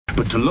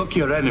But to look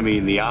your enemy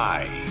in the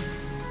eye,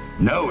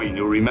 knowing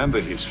you'll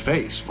remember his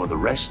face for the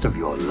rest of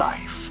your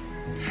life,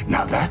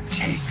 now that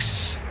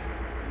takes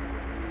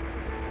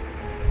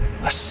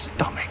a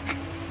stomach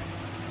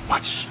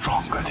much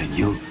stronger than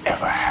you'll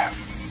ever have.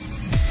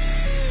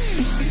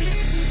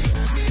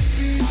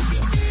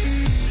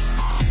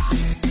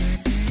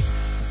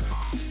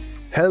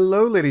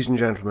 Hello ladies and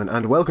gentlemen,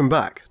 and welcome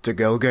back to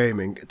Girl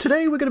Gaming.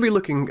 Today we're going to be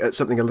looking at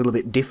something a little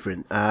bit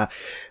different,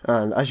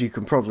 and as you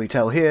can probably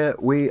tell here,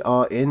 we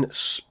are in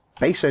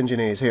Space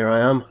Engineers. Here I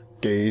am,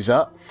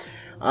 Geezer.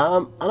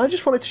 And I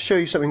just wanted to show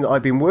you something that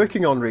I've been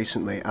working on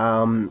recently.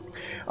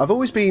 I've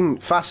always been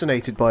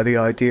fascinated by the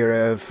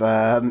idea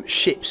of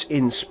ships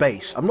in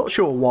space. I'm not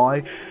sure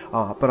why,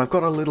 but I've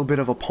got a little bit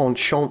of a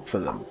penchant for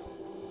them.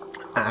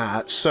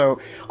 So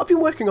I've been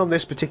working on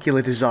this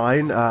particular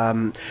design.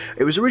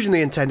 It was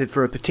originally intended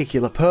for a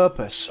particular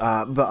purpose,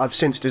 but I've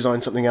since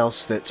designed something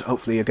else that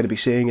hopefully you're going to be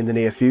seeing in the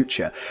near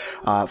future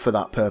for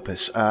that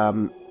purpose.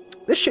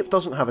 This ship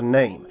doesn't have a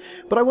name,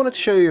 but I wanted to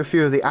show you a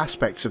few of the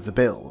aspects of the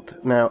build.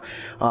 Now,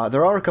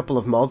 there are a couple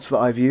of mods that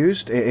I've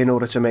used in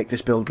order to make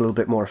this build a little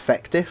bit more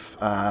effective.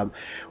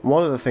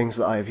 One of the things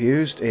that I've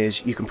used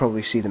is, you can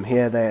probably see them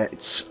here,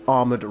 it's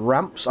armoured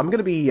ramps. I'm going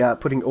to be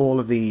putting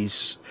all of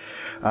these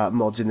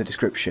mods in the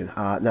description.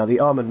 Now, the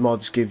armoured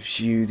mods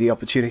gives you the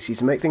opportunity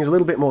to make things a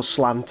little bit more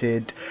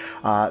slanted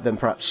than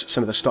perhaps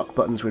some of the stock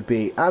buttons would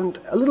be, and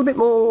a little bit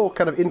more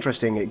kind of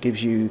interesting. It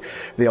gives you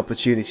the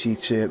opportunity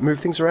to move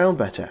things around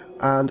better.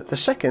 And the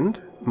second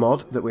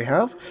mod that we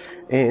have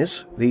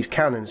is these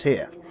cannons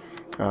here.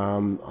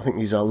 I think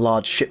these are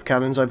large ship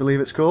cannons, I believe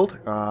it's called,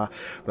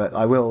 but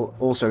I will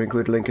also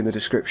include a link in the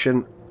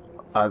description.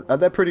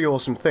 They're pretty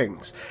awesome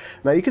things.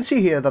 Now you can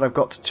see here that I've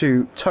got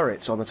two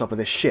turrets on the top of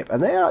this ship,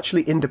 and they are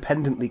actually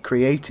independently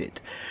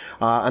created,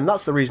 and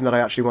that's the reason that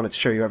I actually wanted to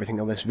show you everything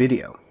on this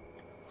video.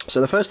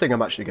 So the first thing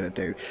I'm actually going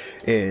to do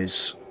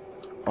is,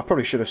 I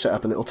probably should have set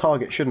up a little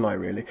target, shouldn't I,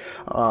 really?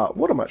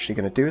 What I'm actually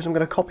going to do is I'm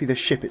going to copy the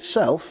ship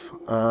itself,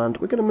 and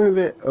we're going to move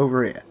it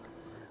over here.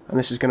 And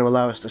this is going to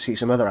allow us to see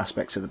some other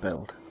aspects of the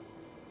build.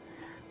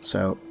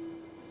 So,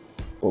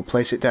 we'll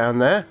place it down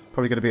there.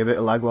 Probably going to be a bit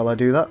of lag while I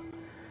do that.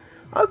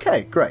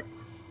 Okay, great.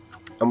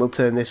 And we'll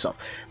turn this off.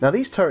 Now,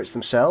 these turrets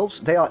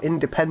themselves, they are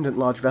independent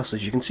large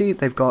vessels. You can see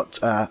they've got,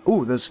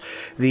 there's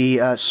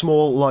the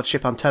small large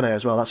ship antenna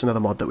as well. That's another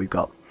mod that we've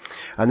got.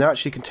 And they're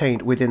actually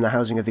contained within the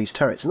housing of these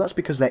turrets, and that's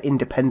because they're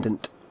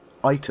independent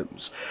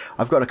items.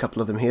 I've got a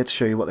couple of them here to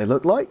show you what they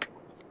look like.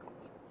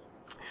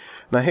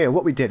 Now here,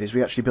 what we did is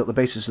we actually built the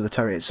basis of the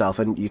turret itself,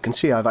 and you can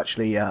see I've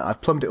actually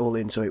I've plumbed it all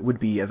in so it would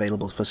be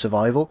available for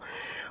survival.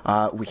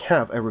 We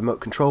have a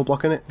remote control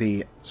block in it,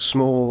 the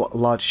small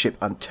large ship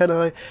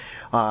antennae,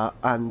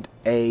 and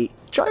a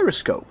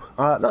gyroscope.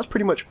 That's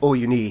pretty much all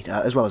you need,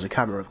 as well as a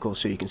camera, of course,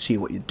 so you can see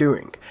what you're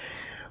doing.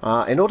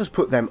 In order to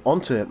put them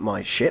onto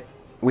my ship,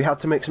 we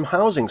had to make some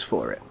housings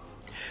for it.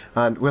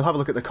 And we'll have a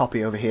look at the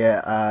copy over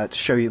here to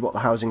show you what the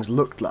housings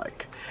looked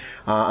like.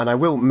 And I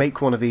will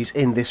make one of these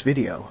in this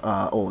video,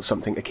 or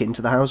something akin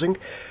to the housing.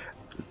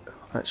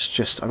 I'm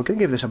going to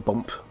give this a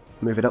bump,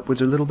 move it upwards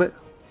a little bit.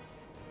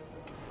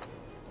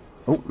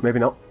 Oh, maybe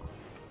not.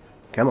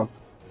 Come on.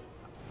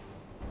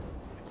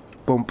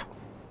 Bump.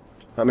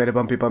 That made a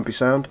bumpy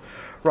sound.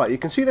 Right, you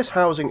can see this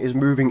housing is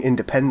moving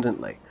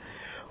independently,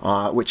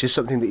 which is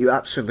something that you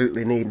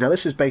absolutely need. Now,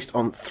 this is based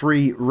on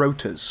 3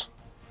 rotors.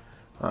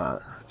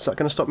 Is that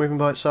going to stop moving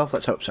by itself?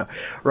 Let's hope so.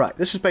 Right,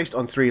 this is based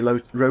on 3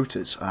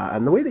 rotors,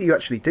 and the way that you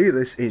actually do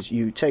this is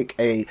you take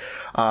a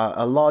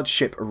large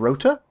ship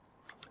rotor,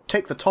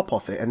 take the top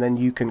off it, and then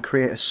you can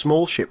create a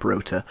small ship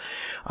rotor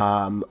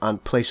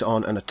and place it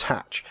on and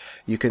attach.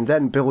 You can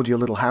then build your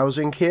little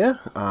housing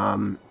here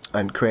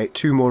and create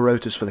 2 more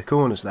rotors for the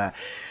corners there.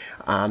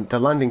 And the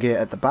landing gear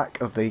at the back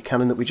of the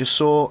cannon that we just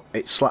saw,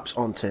 it slaps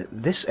onto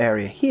this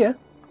area here.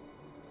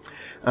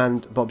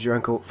 And Bob's your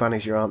uncle,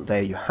 Fanny's your aunt,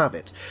 there you have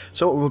it.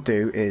 So what we'll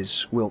do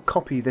is we'll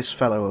copy this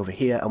fellow over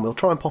here and we'll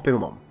try and pop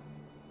him on.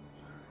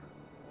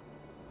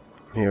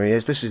 Here he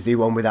is. This is the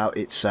one without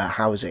its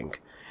housing.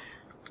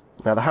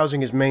 Now the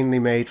housing is mainly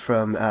made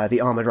from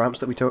the armoured ramps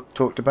that we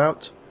talked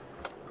about.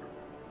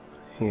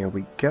 Here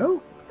we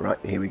go.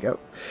 Right, here we go.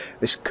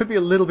 This could be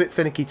a little bit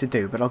finicky to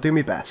do, but I'll do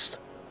my best.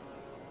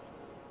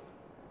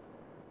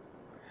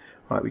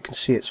 Right, we can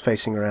see it's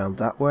facing around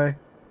that way.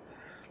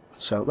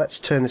 So let's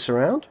turn this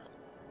around.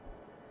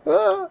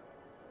 Ah!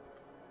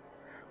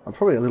 I'm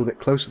probably a little bit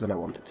closer than I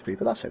want it to be,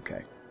 but that's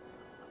okay.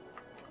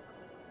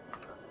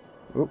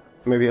 Oh,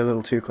 maybe a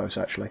little too close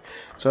actually.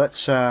 So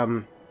let's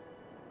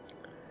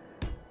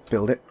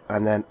build it,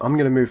 and then I'm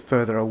going to move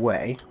further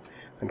away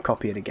and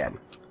copy it again.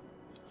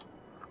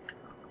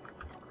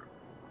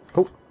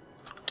 Oh,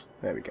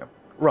 there we go.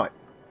 Right.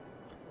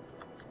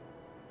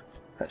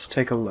 Let's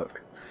take a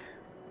look.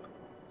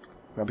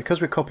 Now,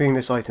 because we're copying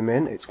this item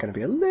in, it's going to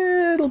be a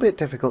little bit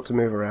difficult to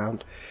move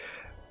around.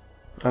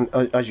 And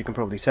as you can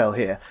probably tell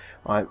here,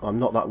 I'm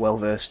not that well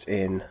versed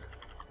in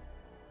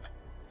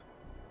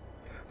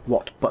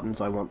what buttons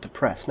I want to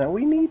press. Now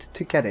we need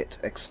to get it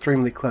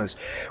extremely close.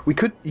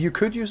 You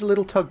could use a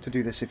little tug to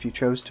do this if you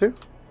chose to.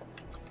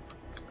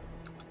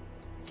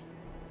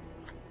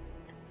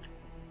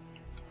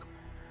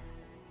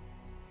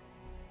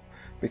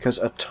 Because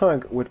a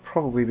tug would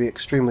probably be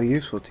extremely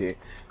useful to you. It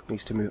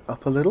needs to move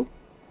up a little.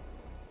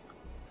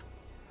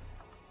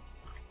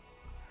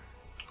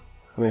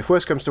 I mean, if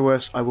worse comes to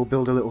worse, I will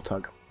build a little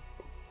tug.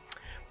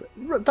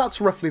 But that's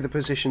roughly the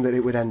position that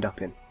it would end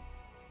up in.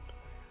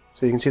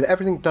 So you can see that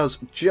everything does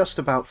just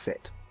about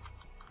fit.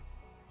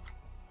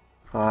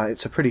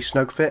 It's a pretty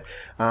snug fit,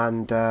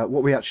 and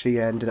what we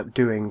actually ended up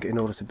doing in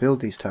order to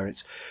build these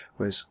turrets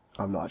was...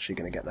 I'm not actually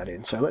going to get that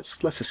in, so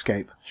let's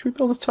escape. Should we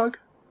build a tug?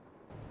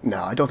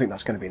 No, I don't think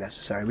that's going to be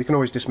necessary. We can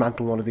always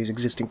dismantle one of these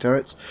existing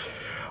turrets.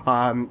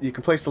 You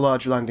can place the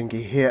large landing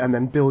gear here and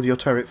then build your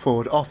turret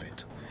forward off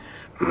it.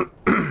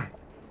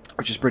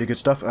 Which is pretty good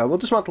stuff. We'll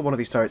dismantle one of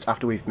these turrets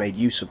after we've made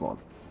use of one.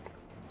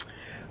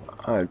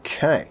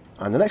 Okay,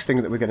 and the next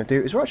thing that we're going to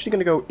do is we're actually going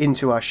to go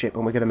into our ship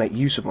and we're going to make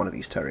use of one of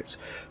these turrets.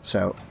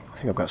 So, I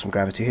think I've got some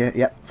gravity here.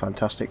 Yep,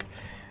 fantastic.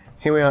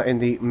 Here we are in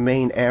the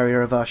main area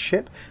of our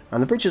ship,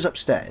 and the bridge is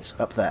upstairs,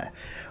 up there.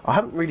 I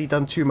haven't really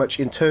done too much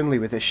internally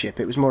with this ship.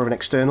 It was more of an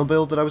external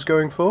build that I was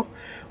going for,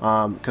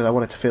 because I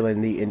wanted to fill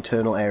in the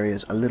internal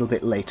areas a little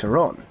bit later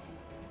on.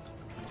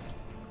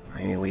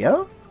 Here we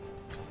are.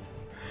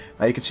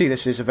 Now you can see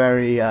this is a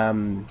very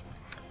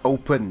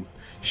open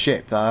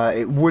ship.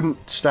 It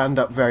wouldn't stand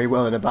up very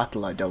well in a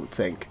battle, I don't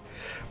think.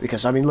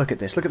 Because, I mean, look at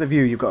this. Look at the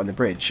view you've got on the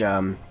bridge.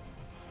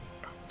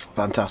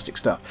 Fantastic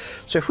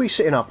stuff. So if we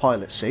sit in our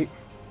pilot seat,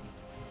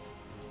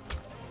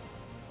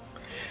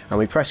 and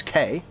we press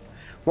K,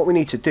 what we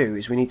need to do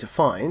is we need to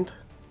find...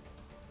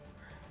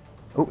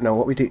 Oh, no,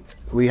 what we do...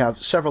 We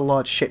have several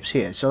large ships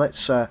here, so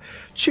let's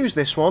choose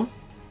this one.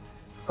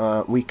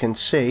 We can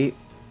see...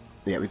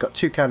 Yeah, we've got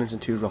 2 cannons and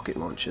 2 rocket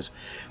launchers.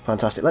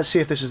 Fantastic. Let's see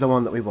if this is the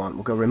one that we want.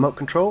 We'll go remote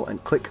control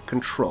and click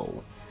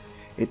control.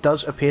 It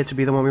does appear to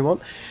be the one we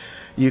want.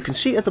 You can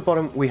see at the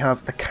bottom we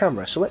have the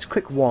camera, so let's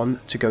click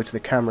 1 to go to the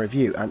camera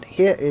view, and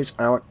here is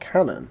our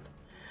cannon.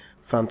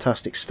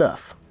 Fantastic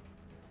stuff.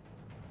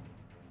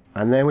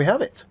 And there we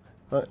have it.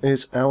 That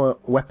is our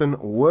weapon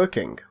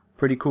working.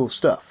 Pretty cool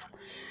stuff.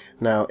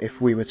 Now,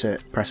 if we were to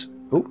press...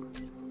 Oh.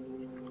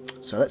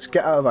 So let's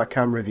get out of our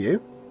camera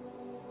view.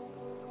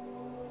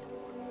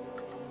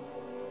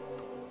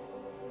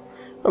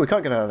 Oh, we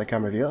can't get out of the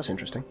camera view. That's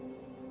interesting.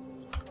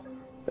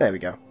 There we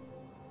go.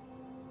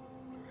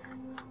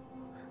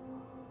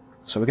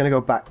 So we're going to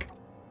go back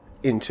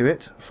into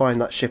it.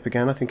 Find that ship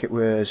again. I think it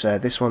was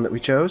this one that we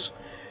chose.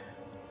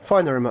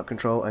 Find the remote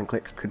control and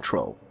click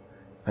control.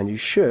 And you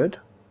should...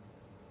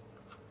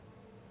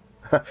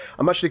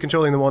 I'm actually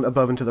controlling the one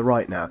above and to the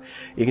right now.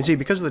 You can see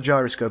because of the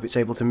gyroscope it's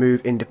able to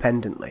move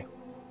independently.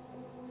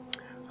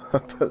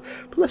 but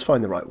let's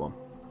find the right one.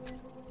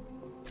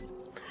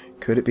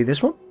 Could it be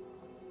this one?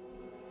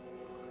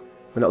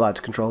 We're not allowed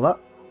to control that.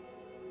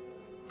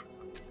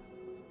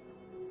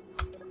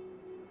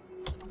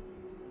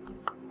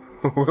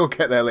 We'll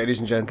get there, ladies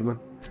and gentlemen.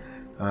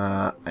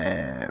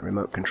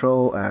 Remote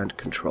control and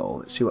control.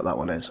 Let's see what that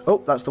one is.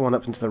 Oh, that's the one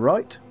up and to the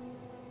right.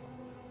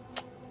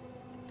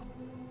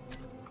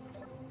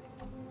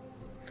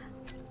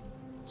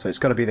 So it's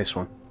got to be this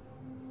one.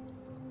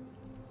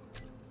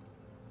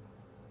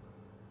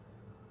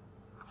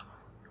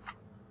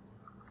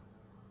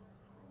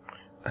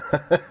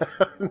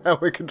 Now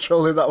we're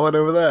controlling that one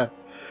over there.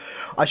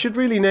 I should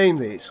really name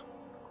these.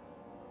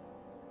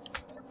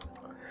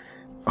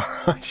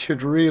 I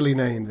should really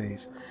name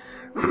these.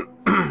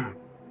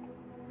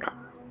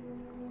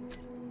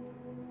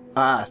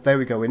 There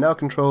we go. We're now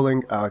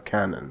controlling our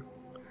cannon.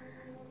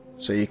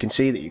 So you can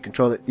see that you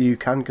control it. You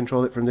can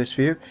control it from this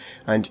view,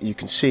 and you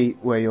can see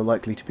where you're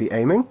likely to be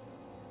aiming.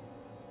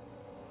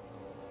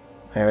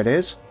 There it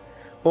is.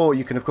 Or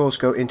you can, of course,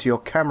 go into your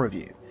camera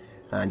view,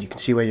 and you can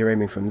see where you're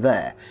aiming from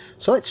there.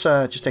 So let's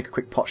just take a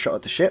quick pot shot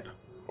at the ship.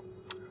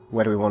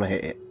 Where do we want to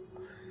hit it?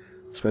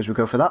 I suppose we'll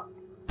go for that.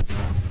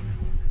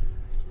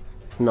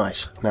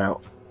 Nice.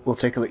 Now, we'll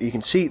take a look. You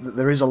can see that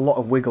there is a lot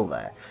of wiggle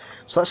there.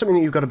 So that's something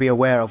that you've got to be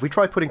aware of. We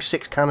tried putting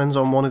 6 cannons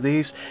on one of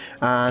these,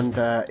 and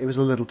it was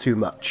a little too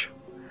much.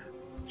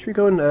 Should we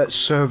go and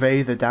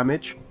survey the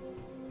damage?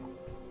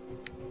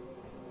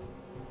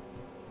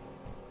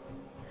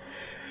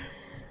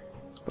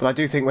 But I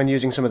do think when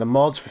using some of the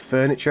mods for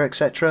furniture,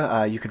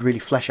 etc., you could really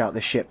flesh out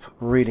the ship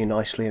really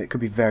nicely, and it could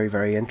be very,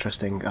 very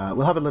interesting.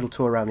 We'll have a little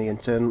tour around the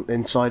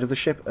inside of the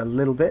ship a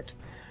little bit.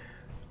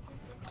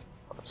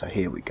 So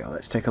here we go.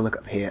 Let's take a look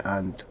up here,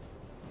 and...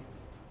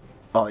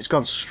 Oh, it's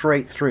gone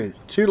straight through.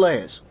 2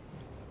 layers.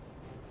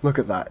 Look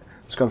at that.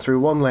 It's gone through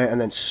 1 layer and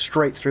then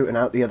straight through and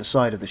out the other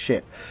side of the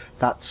ship.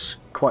 That's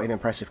quite an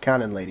impressive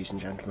cannon, ladies and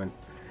gentlemen.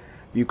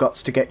 You've got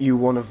to get you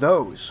one of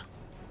those.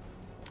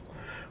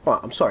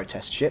 Right, I'm sorry,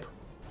 test ship.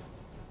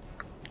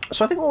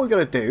 So I think what we're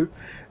going to do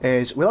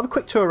is we'll have a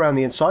quick tour around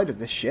the inside of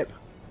this ship.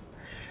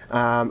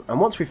 And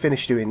once we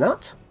finish doing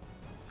that,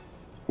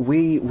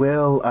 we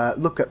will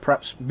look at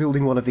perhaps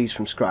building one of these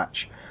from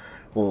scratch.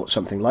 or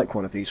something like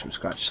one of these from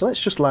scratch. So let's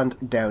just land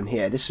down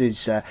here. This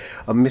is a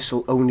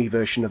missile-only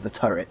version of the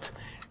turret.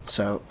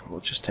 So we'll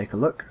just take a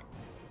look.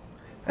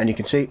 And you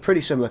can see,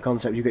 pretty similar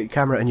concept. You've got your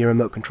camera and your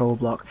remote control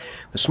block,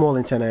 the small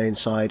antenna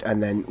inside,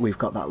 and then we've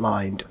got that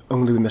lined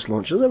only with missile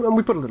launchers. And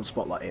we put a little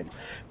spotlight in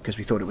because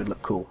we thought it would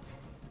look cool.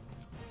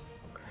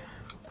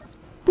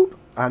 Boop.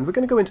 And we're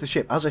going to go into the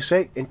ship. As I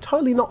say,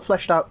 entirely not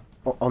fleshed out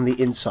on the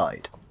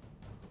inside.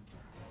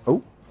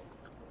 Oh.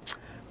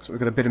 So we've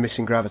got a bit of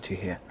missing gravity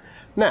here.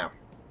 Now,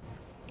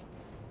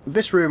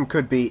 this room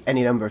could be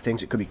any number of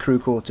things. It could be crew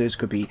quarters,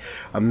 could be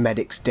a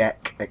medic's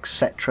deck,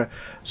 etc.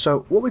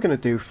 So what we're going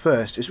to do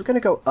first is we're going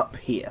to go up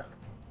here.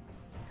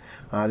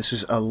 This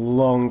is a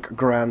long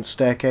grand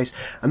staircase,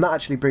 and that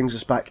actually brings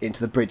us back into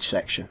the bridge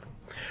section.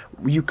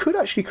 You could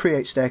actually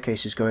create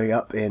staircases going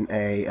up in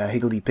a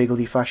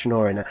higgledy-piggledy fashion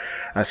or in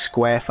a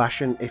square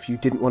fashion if you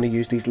didn't want to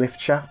use these lift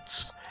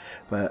shafts.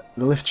 But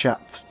the lift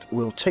shaft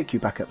will take you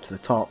back up to the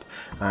top,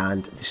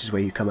 and this is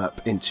where you come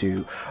up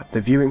into the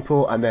viewing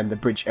pool and then the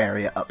bridge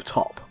area up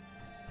top.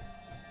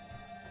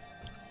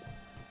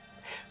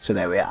 So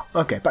there we are.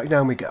 Okay, back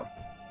down we go.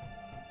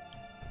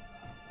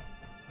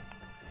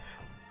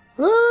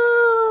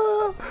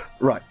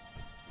 Right.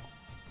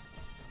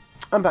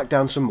 And back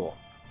down some more.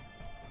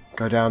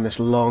 Go down this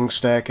long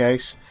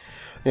staircase.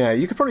 Yeah,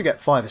 you could probably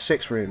get 5 or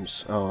 6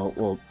 rooms,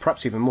 or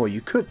perhaps even more. You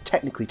could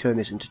technically turn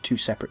this into 2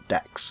 separate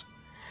decks,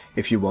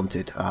 if you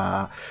wanted,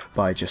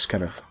 by just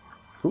kind of,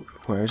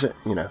 where is it?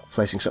 You know,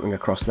 placing something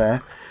across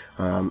there.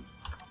 And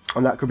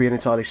that could be an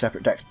entirely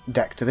separate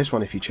deck to this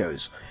one if you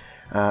chose.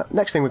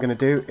 Next thing we're going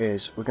to do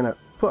is we're going to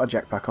put our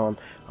jetpack on,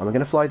 and we're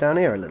going to fly down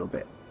here a little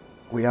bit.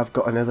 We have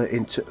got another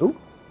oh,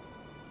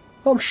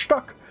 I'm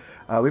stuck!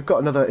 We've got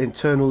another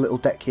internal little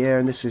deck here,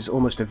 and this is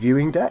almost a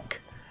viewing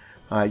deck.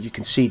 You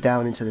can see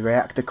down into the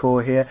reactor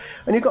core here,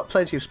 and you've got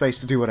plenty of space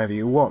to do whatever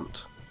you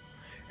want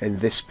in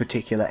this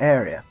particular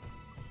area.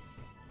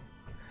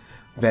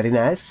 Very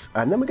nice.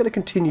 And then we're going to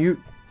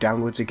continue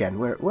downwards again.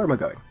 Where am I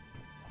going?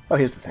 Oh,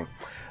 here's the thing.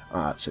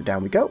 So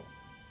down we go.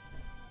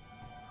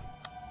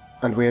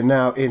 And we are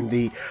now in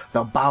the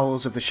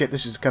bowels of the ship.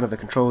 This is kind of the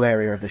control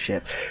area of the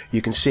ship.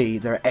 You can see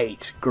there are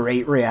 8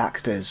 great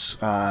reactors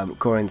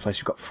coring the place.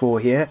 We've got 4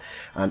 here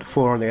and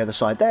 4 on the other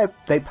side.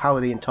 They power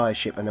the entire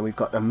ship, and then we've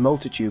got a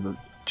multitude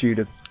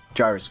of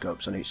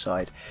gyroscopes on each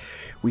side.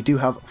 We do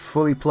have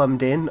fully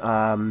plumbed in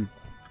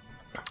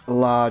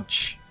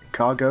large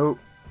cargo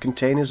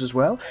containers as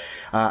well,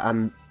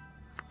 and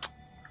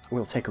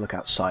we'll take a look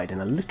outside in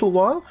a little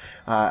while,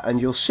 and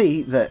you'll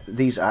see that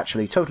these are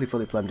actually totally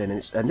fully plumbed in,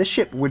 and this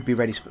ship would be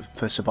ready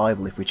for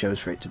survival if we chose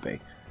for it to be,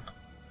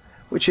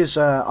 which is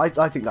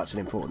I think that's an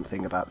important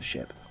thing about the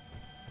ship.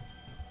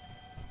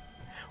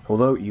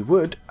 Although you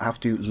would have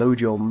to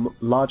load your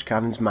large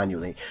cannons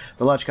manually.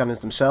 The large cannons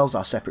themselves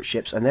are separate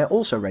ships, and they're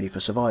also ready for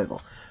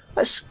survival.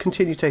 Let's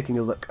continue taking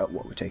a look at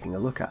what we're taking a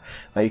look at.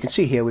 Now you can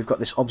see here we've got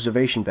this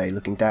observation bay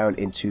looking down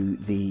into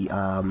the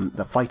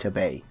fighter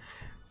bay.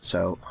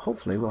 So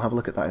hopefully we'll have a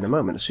look at that in a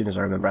moment as soon as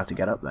I remember how to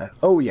get up there.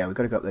 Oh yeah, we've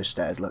got to go up those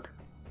stairs, look.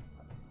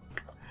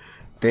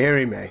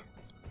 Deary me.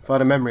 If I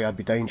had a memory I'd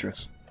be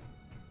dangerous.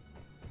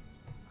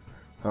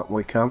 Up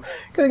we come.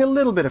 Getting a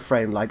little bit of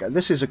frame lag.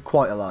 This is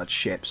quite a large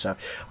ship, so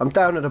I'm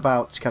down at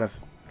about kind of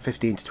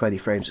 15 to 20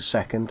 frames a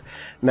second.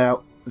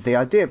 Now, the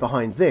idea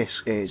behind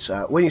this is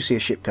when you see a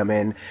ship come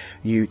in,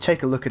 you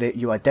take a look at it,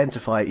 you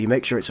identify it, you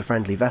make sure it's a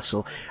friendly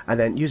vessel, and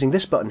then using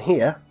this button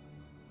here,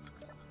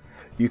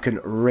 you can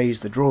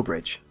raise the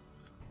drawbridge.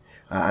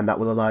 And that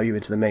will allow you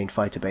into the main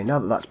fighter bay. Now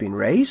that that's been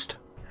raised,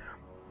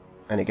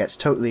 and it gets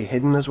totally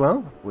hidden as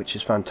well, which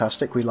is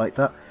fantastic, we like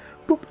that.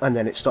 Boop, and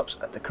then it stops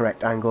at the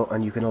correct angle,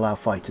 and you can allow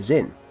fighters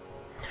in.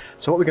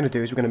 So what we're going to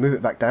do is we're going to move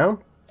it back down,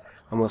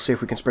 and we'll see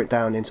if we can sprint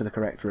down into the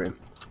correct room.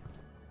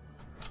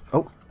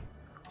 Oh.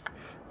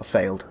 I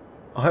failed.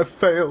 I have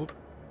failed.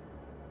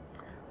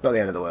 Not the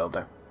end of the world,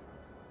 though.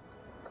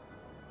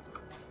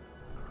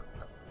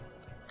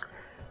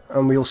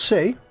 And we'll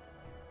see,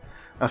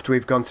 after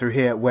we've gone through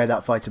here, where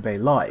that fighter bay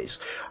lies.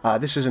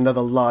 This is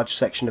another large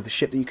section of the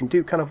ship that you can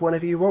do kind of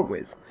whatever you want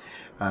with,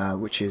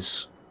 which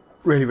is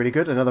really, really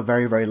good. Another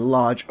very, very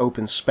large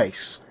open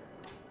space.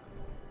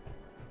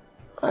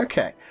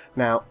 Okay,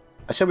 now,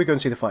 I said we'd go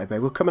and see the fighter bay.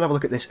 We'll come and have a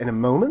look at this in a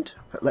moment,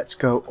 but let's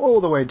go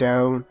all the way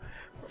down,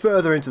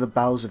 further into the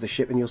bowels of the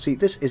ship, and you'll see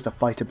this is the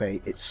fighter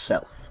bay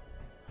itself.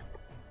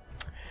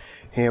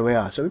 Here we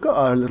are. So we've got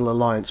our little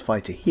Alliance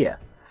fighter here,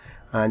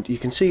 and you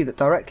can see that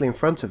directly in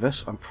front of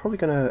us, I'm probably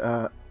going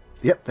to...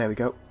 yep, there we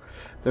go.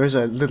 There is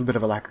a little bit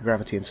of a lack of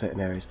gravity in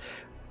certain areas.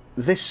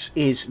 This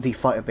is the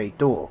fighter bay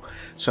door.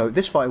 So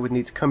this fighter would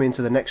need to come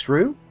into the next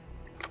room,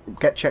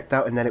 get checked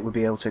out, and then it would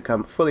be able to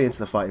come fully into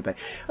the fighter bay.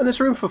 And there's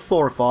room for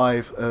 4 or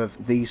 5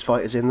 of these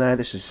fighters in there.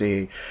 This is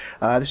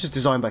this is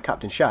designed by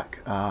Captain Shack.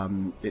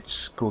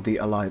 It's called the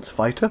Alliance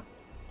Fighter.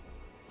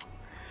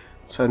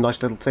 So a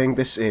nice little thing.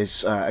 This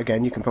is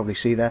again, you can probably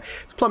see there,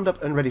 it's plumbed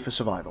up and ready for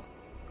survival.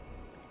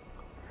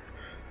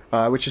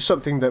 which is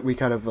something that we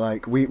kind of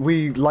like,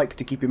 we like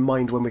to keep in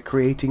mind when we're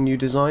creating new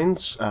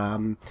designs,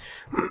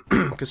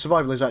 because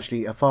survival is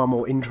actually a far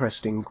more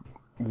interesting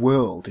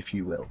world, if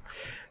you will,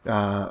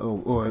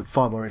 or a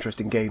far more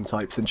interesting game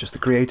type than just the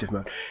creative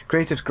mode.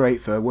 Creative's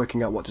great for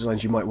working out what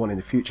designs you might want in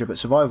the future, but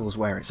survival is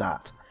where it's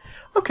at.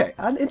 Okay,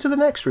 and into the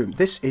next room.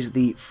 This is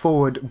the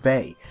forward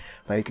bay.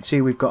 Now you can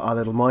see we've got our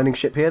little mining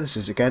ship here. This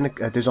is again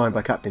designed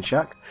by Captain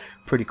Shack.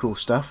 Pretty cool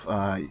stuff.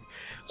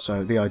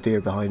 So the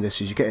idea behind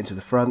this is you get into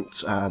the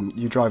front,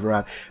 you drive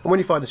around, and when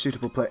you find a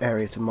suitable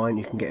area to mine,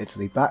 you can get into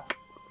the back,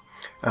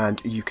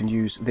 and you can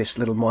use this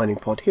little mining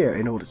pod here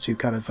in order to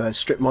kind of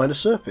strip mine a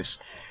surface.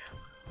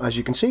 As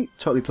you can see,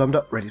 totally plumbed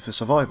up, ready for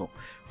survival.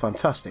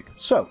 Fantastic.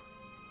 So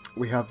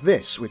we have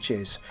this, which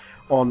is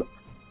on.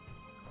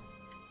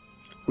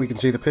 We can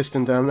see the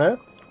piston down there,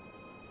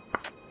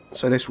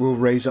 so this will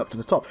raise up to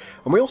the top,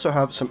 and we also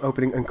have some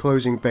opening and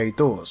closing bay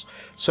doors.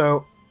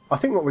 So I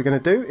think what we're going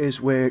to do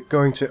is we're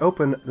going to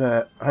open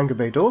the hangar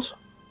bay doors.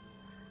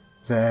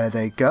 There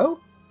they go,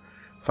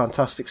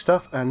 fantastic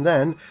stuff, and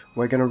then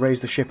we're going to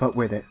raise the ship up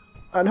with it,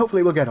 and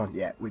hopefully we'll get on.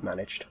 Yeah, we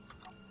managed.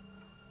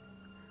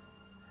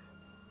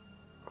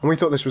 And we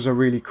thought this was a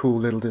really cool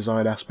little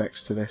design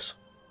aspects to this.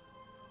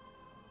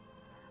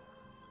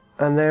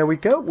 And there we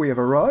go, we have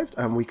arrived,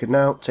 and we can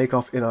now take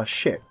off in our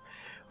ship.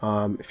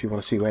 If you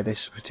want to see where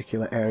this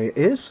particular area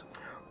is,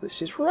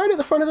 this is right at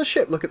the front of the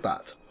ship, look at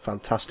that.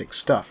 Fantastic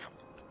stuff.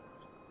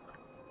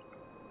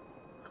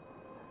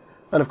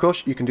 And of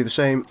course, you can do the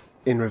same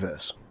in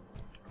reverse.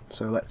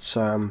 So let's,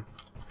 oh,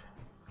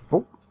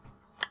 I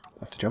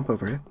have to jump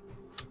over here.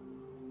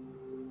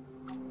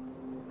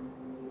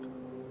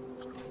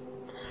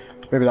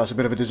 Maybe that's a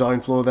bit of a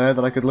design flaw there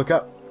that I could look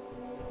at.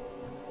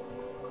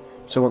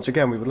 So once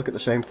again, we would look at the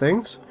same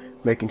things,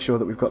 making sure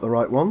that we've got the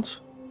right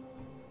ones.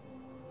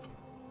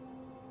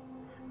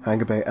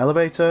 Hangar bay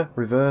elevator,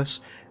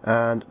 reverse,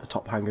 and the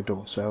top hangar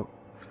door. So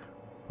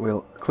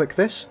we'll click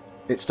this,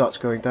 it starts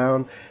going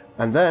down,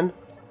 and then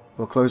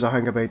we'll close our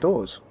hangar bay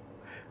doors.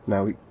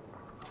 Now we...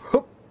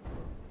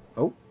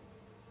 Oh!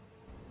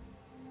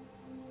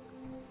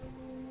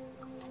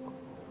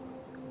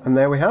 And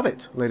there we have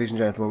it, ladies and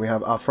gentlemen. We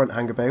have our front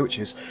hangar bay, which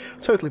is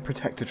totally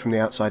protected from the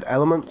outside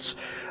elements,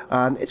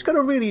 and it's got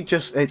a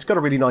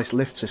really nice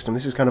lift system.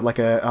 This is kind of like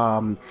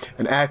a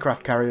an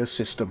aircraft carrier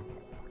system.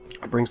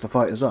 It brings the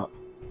fighters up,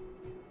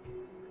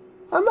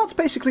 and that's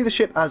basically the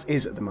ship as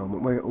is at the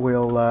moment.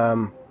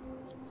 We'll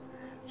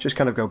just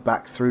kind of go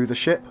back through the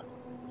ship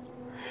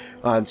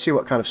and see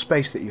what kind of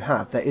space that you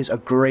have. There is a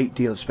great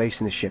deal of space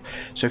in this ship,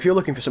 so if you're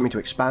looking for something to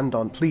expand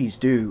on, please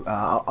do.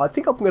 I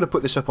think I'm going to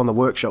put this up on the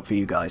workshop for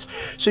you guys,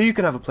 so you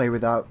can have a play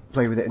with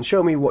it and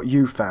show me what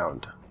you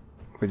found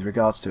with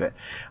regards to it.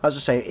 As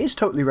I say, it is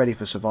totally ready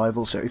for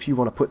survival, so if you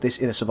want to put this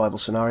in a survival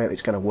scenario,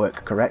 it's going to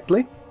work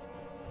correctly.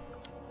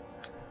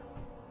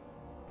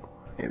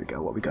 Here we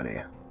go, what we got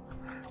here.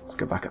 Let's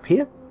go back up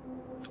here.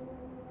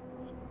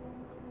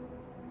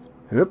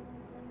 Hup.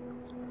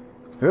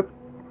 Hup.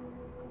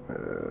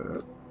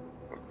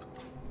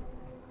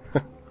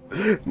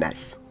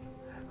 Nice.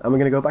 And we're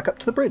going to go back up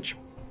to the bridge.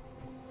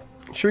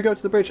 Should we go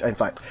to the bridge? In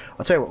fact,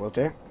 I'll tell you what we'll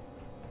do.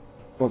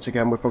 Once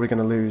again, we're probably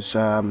going to lose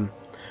a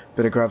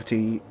bit of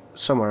gravity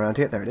somewhere around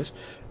here. There it is.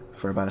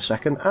 For about a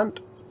second. And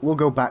we'll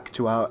go back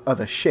to our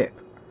other ship.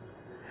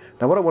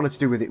 Now, what I wanted to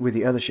do with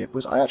the other ship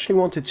was I actually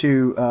wanted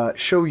to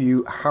show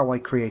you how I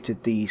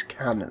created these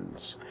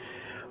cannons.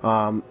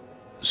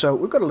 So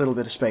we've got a little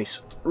bit of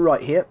space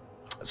right here.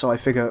 So I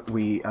figure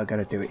we are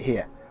going to do it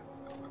here.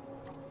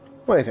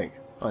 What do you think?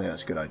 I think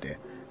that's a good idea.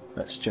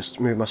 Let's just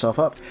move myself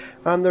up.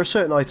 And there are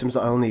certain items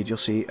that I'll need. You'll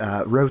see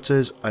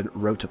rotors and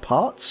rotor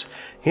parts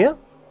here.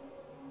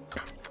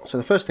 So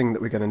the first thing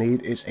that we're going to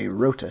need is a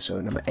rotor,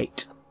 so number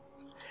 8.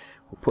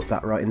 We'll put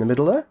that right in the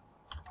middle there.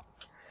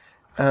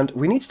 And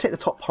we need to take the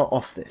top part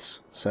off this.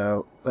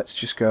 So let's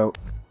just go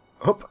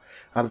up,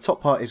 and the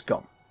top part is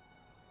gone.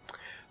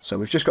 So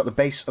we've just got the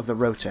base of the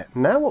rotor.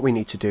 Now what we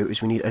need to do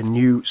is we need a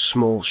new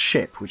small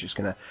ship. We're just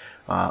going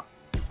to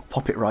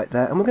pop it right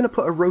there, and we're going to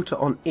put a rotor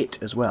on it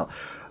as well.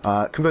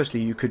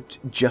 Conversely, you could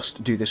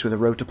just do this with a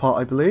rotor part,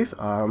 I believe,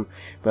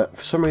 but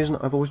for some reason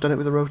I've always done it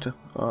with a rotor.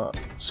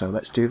 So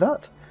let's do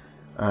that,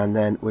 and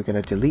then we're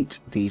going to delete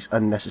these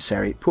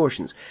unnecessary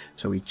portions.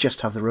 So we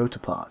just have the rotor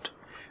part,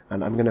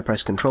 and I'm going to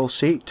press Control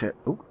C to...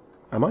 Oh,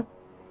 am I?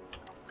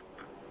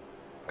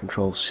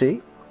 Control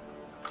C.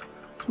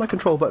 Is my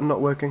control button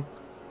not working?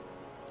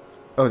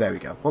 Oh, there we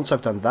go. Once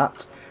I've done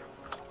that,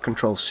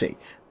 Control C.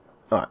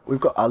 Alright, we've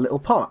got our little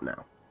part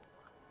now.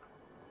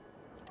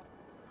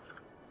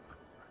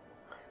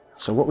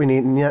 So what we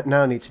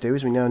now need to do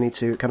is we now need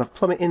to kind of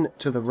plumb it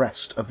into the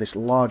rest of this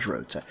large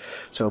rotor.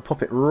 So we'll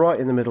pop it right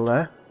in the middle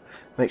there.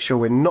 Make sure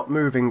we're not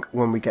moving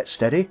when we get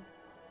steady.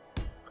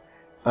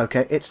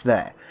 Okay, it's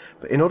there.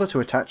 But in order to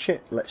attach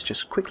it, let's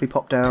just quickly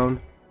pop down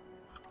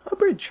a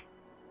bridge.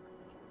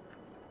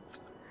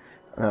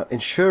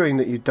 Ensuring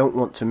that you don't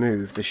want to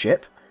move the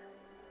ship,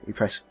 you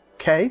press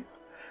K,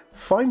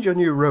 find your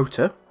new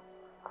rotor,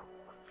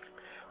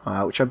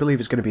 which I believe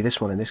is going to be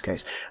this one in this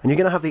case. And you're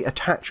going to have the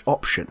attach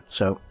option.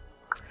 So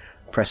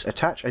press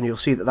attach and you'll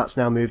see that that's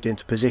now moved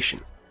into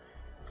position.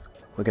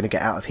 We're going to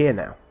get out of here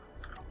now.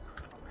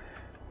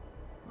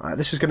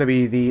 This is going to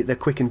be the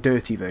quick and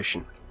dirty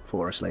version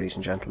for us, ladies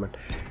and gentlemen.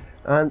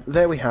 And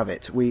there we have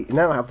it. We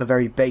now have the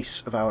very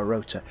base of our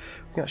rotor.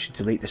 We can actually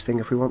delete this thing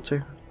if we want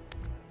to.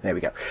 There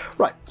we go.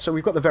 Right, so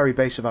we've got the very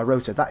base of our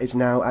rotor. That is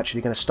now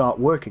actually going to start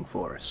working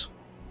for us.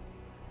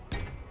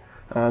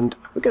 And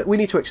we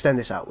need to extend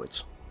this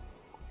outwards.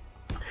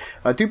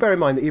 Do bear in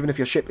mind that even if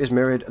your ship is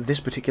mirrored, this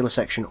particular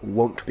section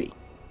won't be.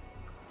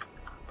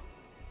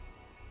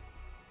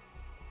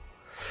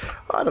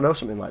 I don't know,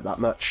 something like that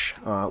much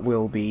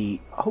will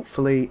be,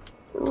 hopefully,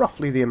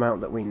 roughly the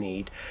amount that we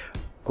need.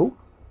 Oh,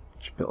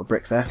 just a little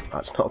brick there.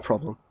 That's not a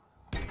problem.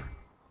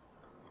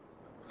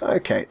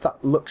 Okay,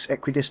 that looks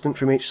equidistant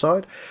from each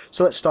side.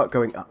 So let's start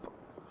going up.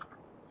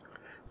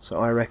 So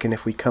I reckon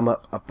if we come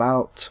up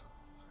about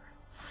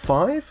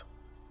 5,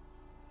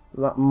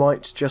 that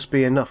might just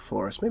be enough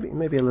for us.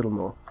 Maybe a little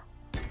more.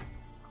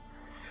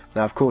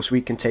 Now, of course,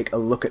 we can take a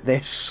look at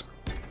this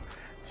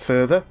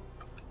further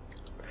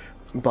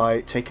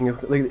by taking a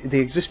look at the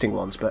existing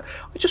ones, but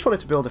I just wanted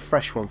to build a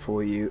fresh one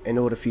for you in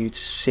order for you to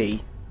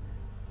see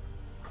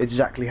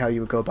exactly how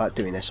you would go about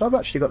doing this. So I've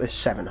actually got this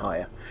 7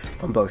 higher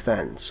on both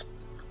ends.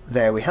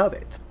 There we have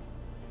it.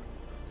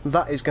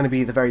 That is going to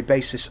be the very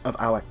basis of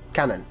our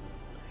cannon.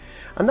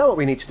 And now what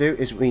we need to do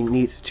is we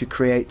need to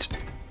create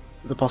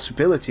the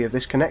possibility of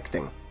this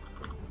connecting.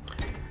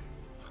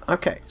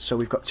 Okay, so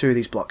we've got 2 of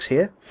these blocks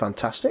here.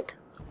 Fantastic.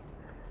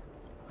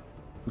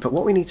 But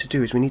what we need to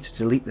do is we need to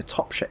delete the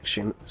top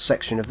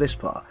section of this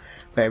part.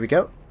 There we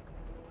go.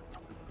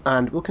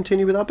 And we'll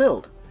continue with our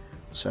build.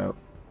 So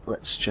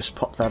let's just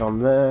pop that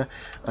on there.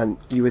 And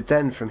you would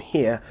then from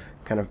here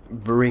kind of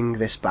bring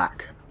this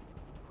back.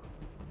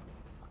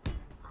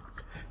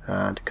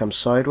 And come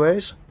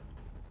sideways.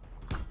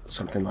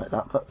 Something like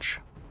that much.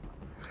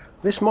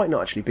 This might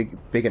not actually be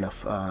big enough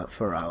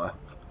for our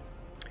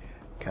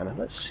cannon.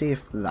 Let's see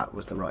if that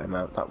was the right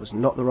amount. That was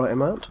not the right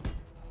amount.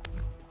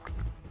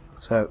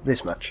 So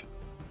this much.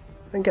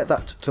 And get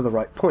that to the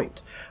right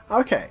point.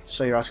 Okay,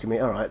 so you're asking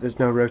me, alright, there's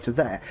no rotor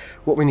there.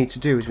 What we need to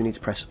do is we need to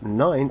press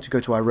 9 to go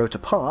to our rotor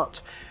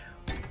part.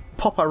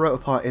 Pop our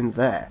rotor part in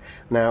there.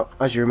 Now,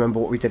 as you remember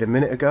what we did a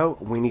minute ago,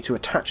 we need to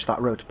attach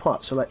that rotor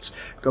part. So let's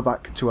go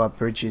back to our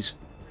bridge's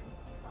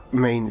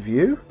main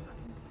view.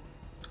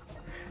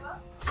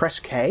 Press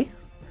K.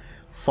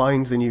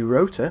 Find the new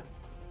rotor.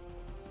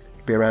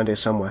 It'll be around here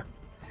somewhere.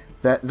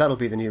 That'll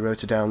be the new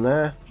rotor down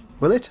there.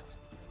 Will it?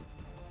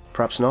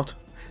 Perhaps not.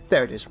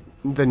 There it is.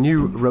 The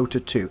new rotor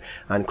 2.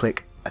 And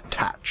click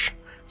attach.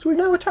 So we've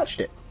now attached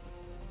it.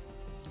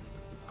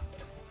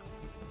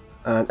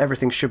 And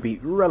everything should be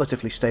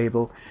relatively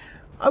stable.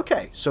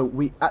 Okay, so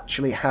we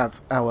actually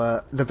have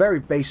the very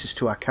basis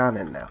to our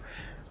cannon now.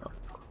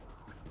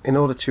 In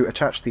order to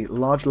attach the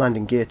large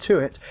landing gear to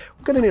it,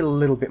 we're going to need a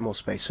little bit more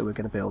space, so we're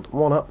going to build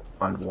 1 up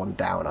and 1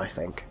 down, I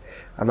think.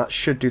 And that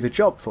should do the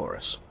job for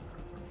us.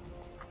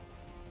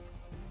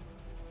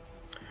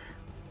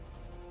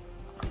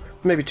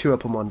 Maybe 2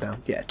 up and 1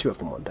 down. Yeah, 2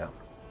 up and 1 down.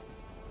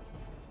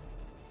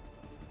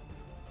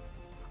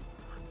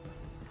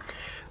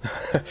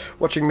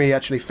 Watching me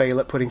actually fail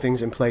at putting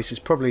things in place is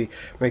probably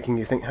making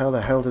you think, how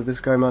the hell did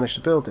this guy manage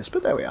to build this?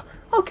 But there we are.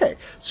 Okay,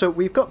 so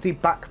we've got the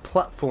back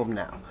platform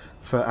now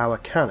for our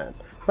cannon.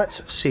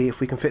 Let's see if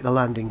we can fit the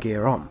landing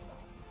gear on.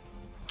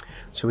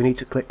 So we need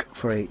to click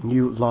for a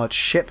new large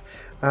ship,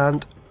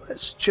 and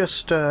let's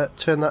just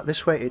turn that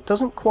this way. It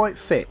doesn't quite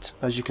fit,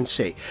 as you can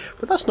see,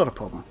 but that's not a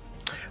problem.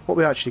 What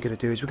we're actually going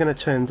to do is we're going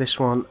to turn this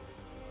one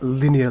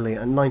linearly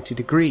at 90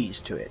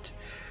 degrees to it.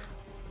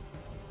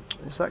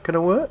 Is that going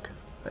to work?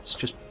 Let's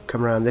just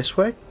come around this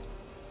way.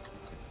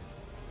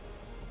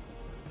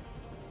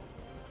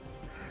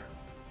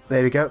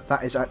 There we go.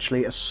 That is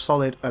actually a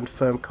solid and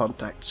firm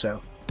contact.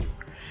 So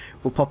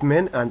we'll pop him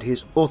in and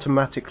he's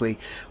automatically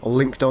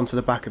linked onto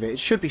the back of it. It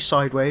should be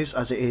sideways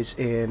as it is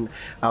in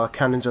our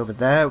cannons over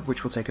there,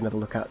 which we'll take another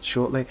look at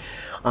shortly.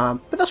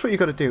 But that's what you've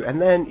got to do,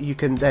 and then you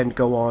can then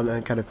go on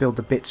and kind of build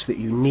the bits that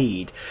you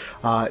need.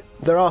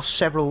 There are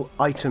several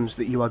items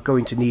that you are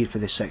going to need for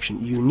this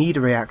section. You need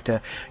a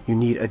reactor, you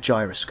need a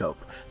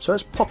gyroscope. So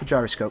let's pop a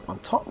gyroscope on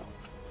top.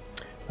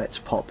 Let's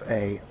pop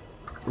a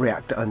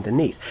reactor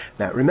underneath.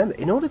 Now remember,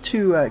 in order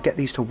to get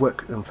these to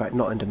work, in fact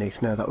not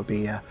underneath, no, that would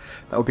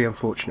be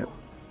unfortunate.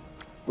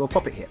 We'll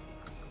pop it here.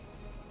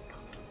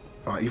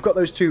 Alright, you've got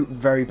those 2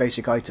 very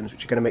basic items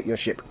which are going to make your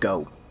ship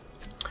go.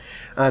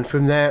 And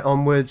from there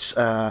onwards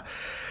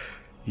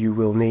you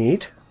will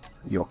need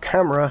your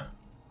camera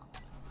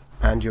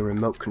and your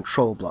remote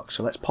control block.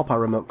 So let's pop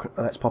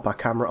our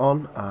camera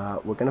on.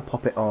 We're going to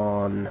pop it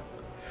on,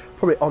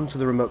 probably onto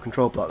the remote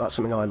control block. That's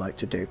something I like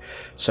to do.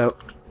 So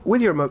with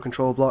your remote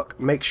control block,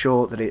 make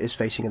sure that it is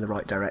facing in the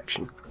right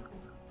direction.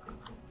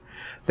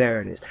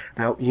 There it is.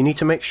 Now you need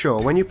to make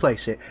sure when you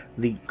place it,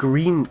 the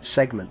green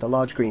segment, the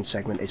large green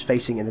segment, is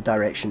facing in the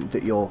direction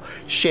that your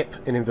ship,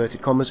 in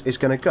inverted commas, is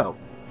going to go.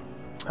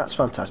 That's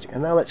fantastic.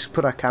 And now let's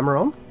put our camera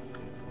on.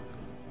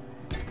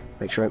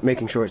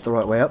 Making sure it's the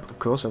right way up, of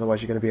course,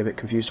 otherwise you're going to be a bit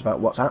confused about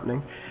what's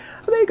happening.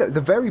 And there you go,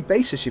 the very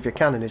basis of your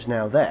cannon is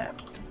now there.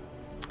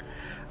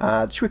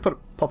 Should we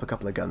pop a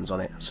couple of guns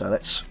on it? So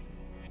let's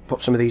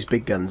pop some of these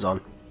big guns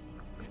on.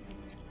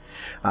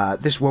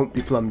 This won't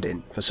be plumbed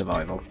in for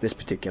survival, this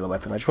particular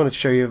weapon. I just wanted to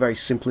show you a very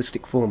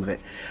simplistic form of it.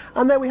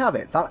 And there we have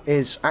it. That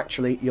is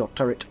actually your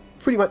turret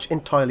pretty much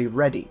entirely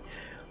ready.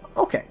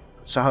 Okay,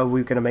 so how are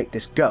we going to make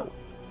this go?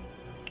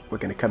 We're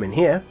going to come in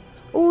here.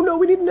 Oh no,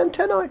 we need an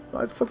antennae.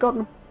 I've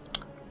forgotten.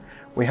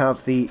 We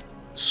have the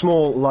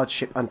small large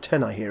ship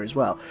antennae here as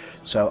well.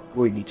 So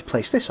we need to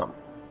place this on.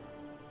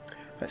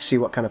 Let's see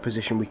what kind of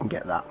position we can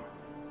get that.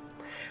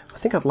 I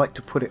think I'd like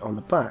to put it on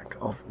the back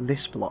of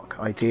this block,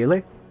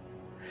 ideally.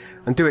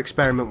 And do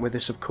experiment with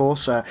this, of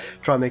course.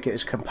 Try and make it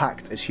as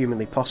compact as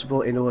humanly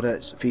possible in order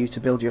for you to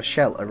build your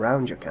shell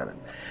around your cannon.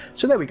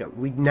 So there we go.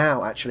 We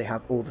now actually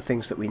have all the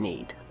things that we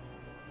need,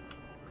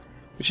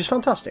 which is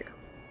fantastic.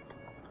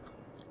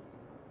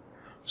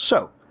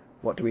 So,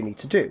 what do we need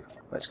to do?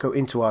 Let's go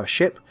into our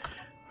ship,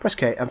 press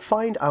K, and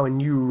find our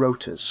new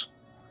rotors.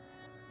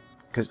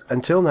 Because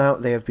until now,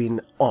 they have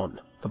been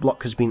on. The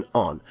block has been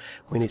on.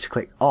 We need to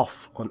click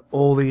off on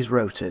all these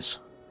rotors.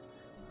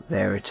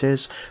 There it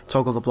is.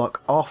 Toggle the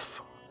block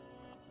off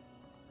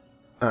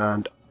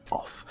and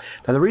off.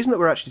 Now the reason that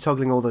we're actually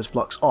toggling all those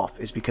blocks off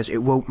is because it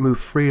won't move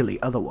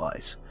freely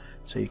otherwise.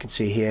 So you can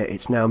see here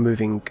it's now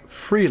moving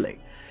freely.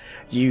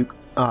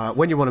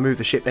 When you want to move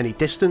the ship any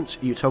distance,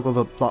 you toggle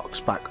the blocks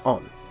back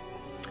on.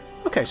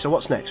 Okay, so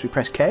what's next? We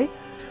press K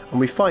and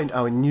we find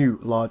our new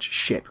large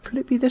ship. Could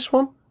it be this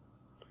one?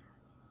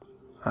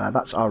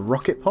 That's our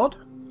rocket pod.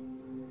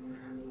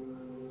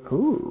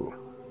 Ooh.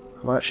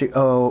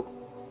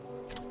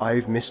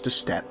 I've missed a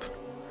step.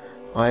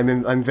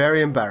 I'm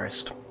very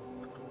embarrassed.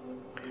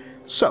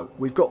 So,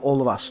 we've got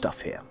all of our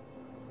stuff here.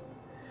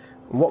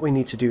 And what we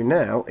need to do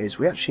now is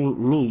we actually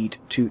need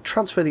to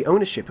transfer the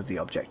ownership of the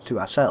object to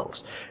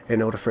ourselves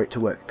in order for it to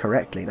work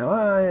correctly.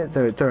 Now,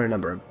 there are a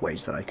number of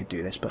ways that I could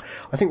do this, but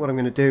I think what I'm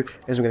going to do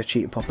is I'm going to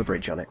cheat and pop a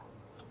bridge on it.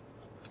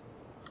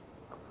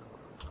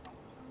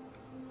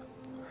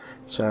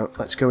 So,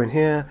 let's go in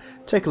here,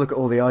 take a look at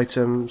all the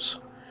items,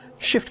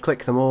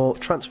 shift-click them all,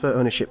 transfer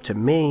ownership to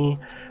me,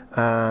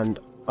 and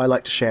I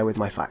like to share with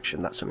my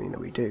faction. That's something that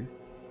we do.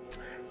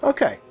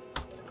 Okay.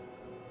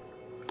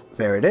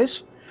 There it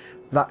is.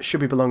 That should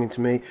be belonging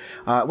to me.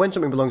 When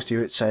something belongs to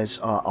you, it says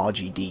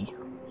RGD,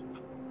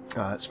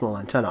 small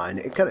antenna,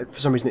 and for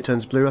some reason it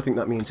turns blue. I think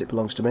that means it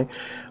belongs to me.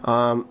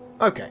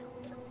 Okay.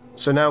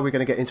 So now we're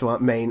going to get into our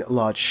main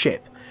large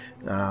ship.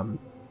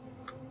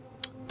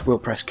 We'll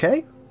press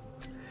K.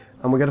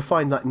 And we're going to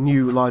find that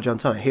new large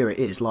antenna. Here it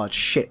is, large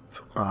ship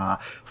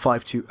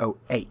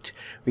 5208.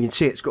 We can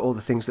see it's got all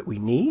the things that we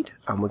need.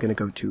 And we're going to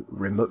go to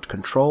remote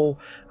control.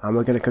 And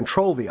we're going to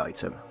control the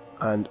item.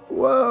 And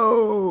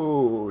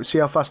whoa! See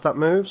how fast that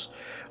moves?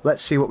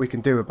 Let's see what we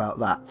can do about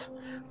that.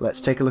 Let's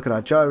take a look at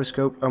our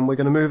gyroscope. And we're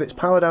going to move its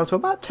power down to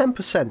about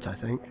 10%, I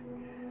think.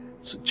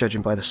 So,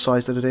 judging by the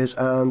size that it is.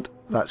 And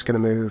that's going to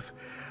move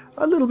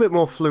a little bit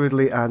more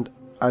fluidly and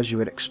as you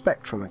would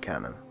expect from a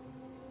cannon.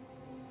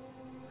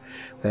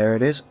 There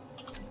it is.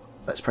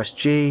 Let's press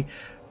G,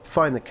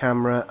 find the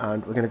camera,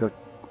 and we're going to go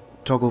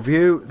toggle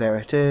view. There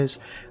it is.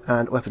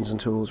 And weapons and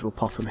tools, we'll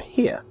pop them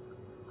here.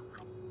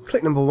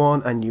 Click number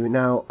 1, and you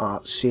now are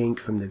seeing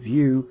from the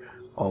view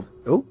of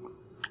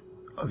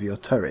your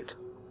turret.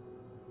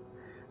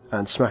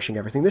 And smashing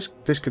everything.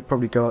 This could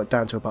probably go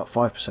down to about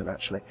 5%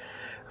 actually.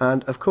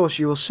 And of course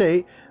you will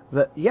see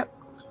that, yep,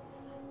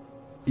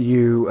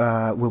 you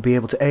will be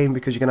able to aim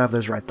because you're going to have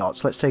those red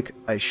dots. Let's take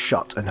a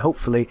shot and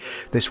hopefully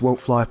this won't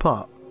fly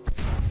apart.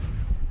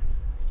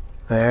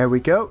 There we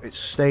go, it's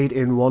stayed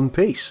in one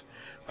piece.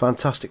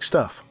 Fantastic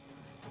stuff.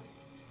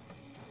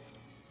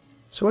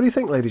 So what do you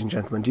think, ladies and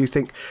gentlemen? Do you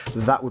think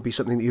that would be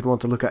something that you'd want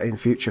to look at in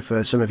future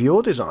for some of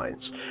your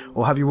designs?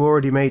 Or have you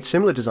already made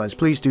similar designs?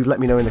 Please do let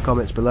me know in the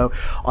comments below.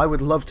 I would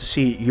love to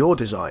see your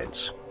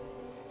designs.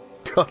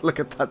 God, look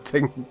at that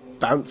thing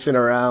bouncing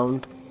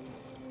around.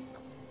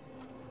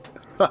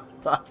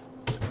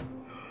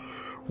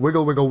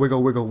 Wiggle, wiggle,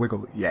 wiggle, wiggle,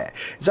 wiggle. Yeah.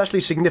 It's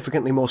actually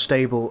significantly more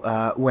stable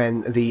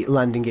when the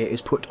landing gear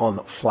is put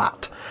on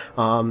flat.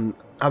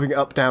 Having it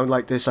up down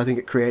like this, I think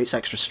it creates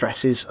extra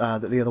stresses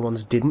that the other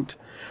ones didn't.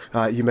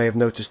 You may have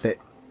noticed that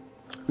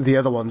the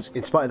other ones,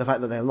 in spite of the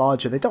fact that they're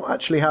larger, they don't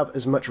actually have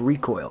as much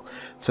recoil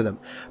to them.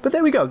 But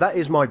there we go, that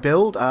is my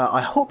build.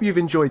 I hope you've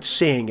enjoyed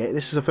seeing it.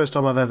 This is the first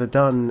time I've ever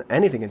done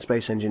anything in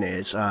Space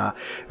Engineers,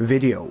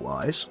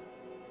 video-wise.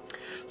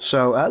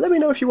 So let me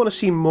know if you want to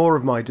see more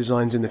of my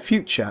designs in the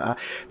future.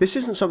 This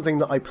isn't something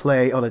that I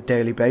play on a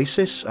daily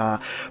basis,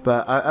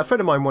 but a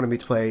friend of mine wanted me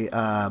to play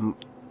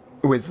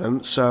with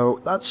them, so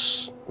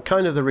that's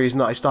kind of the reason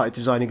that I started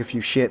designing a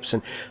few ships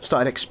and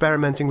started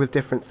experimenting with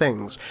different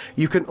things.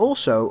 You can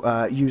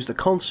also use the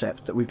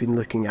concept that we've been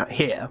looking at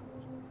here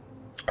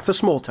for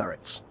small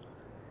turrets.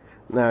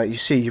 Now you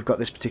see you've got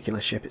this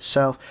particular ship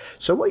itself,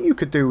 so what you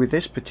could do with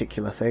this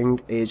particular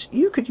thing is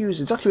you could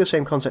use exactly the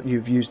same concept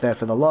you've used there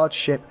for the large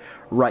ship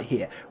right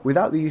here,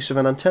 without the use of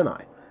an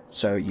antennae.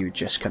 So you would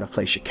just kind of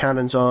place your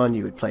cannons on,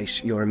 you would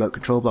place your remote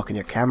control block and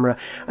your camera,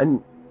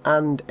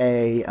 and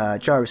a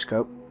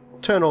gyroscope.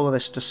 Turn all of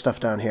this stuff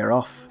down here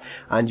off,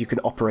 and you can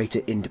operate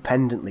it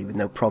independently with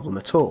no problem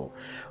at all,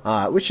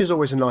 which is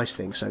always a nice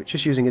thing. So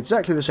just using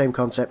exactly the same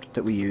concept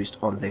that we used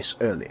on this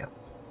earlier.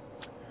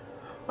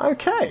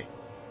 Okay,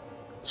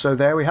 so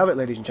there we have it,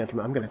 ladies and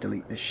gentlemen. I'm going to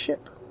delete this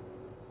ship.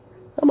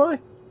 Am I?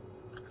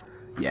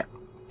 Yeah.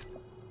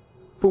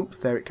 Boom,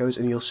 there it goes,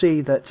 and you'll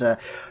see that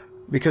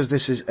because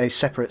this is a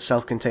separate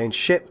self-contained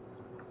ship,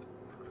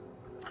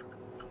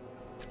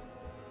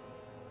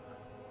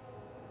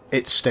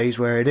 it stays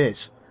where it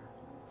is.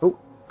 Oh,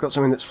 got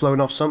something that's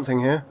flown off something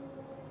here.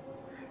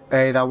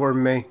 Hey, that weren't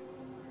me.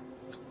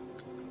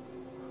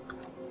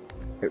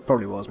 It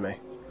probably was me.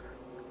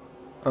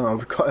 Oh,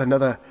 we've got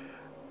another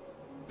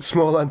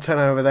small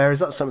antenna over there. Is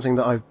that something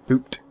that I've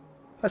booped?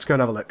 Let's go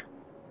and have a look.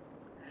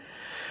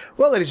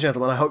 Well, ladies and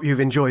gentlemen, I hope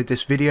you've enjoyed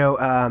this video.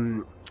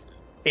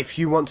 If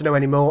you want to know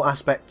any more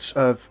aspects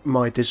of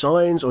my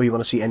designs, or you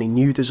want to see any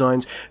new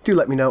designs, do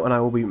let me know and I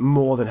will be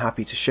more than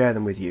happy to share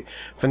them with you.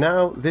 For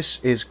now,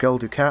 this is Girl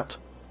Ducat,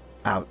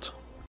 out.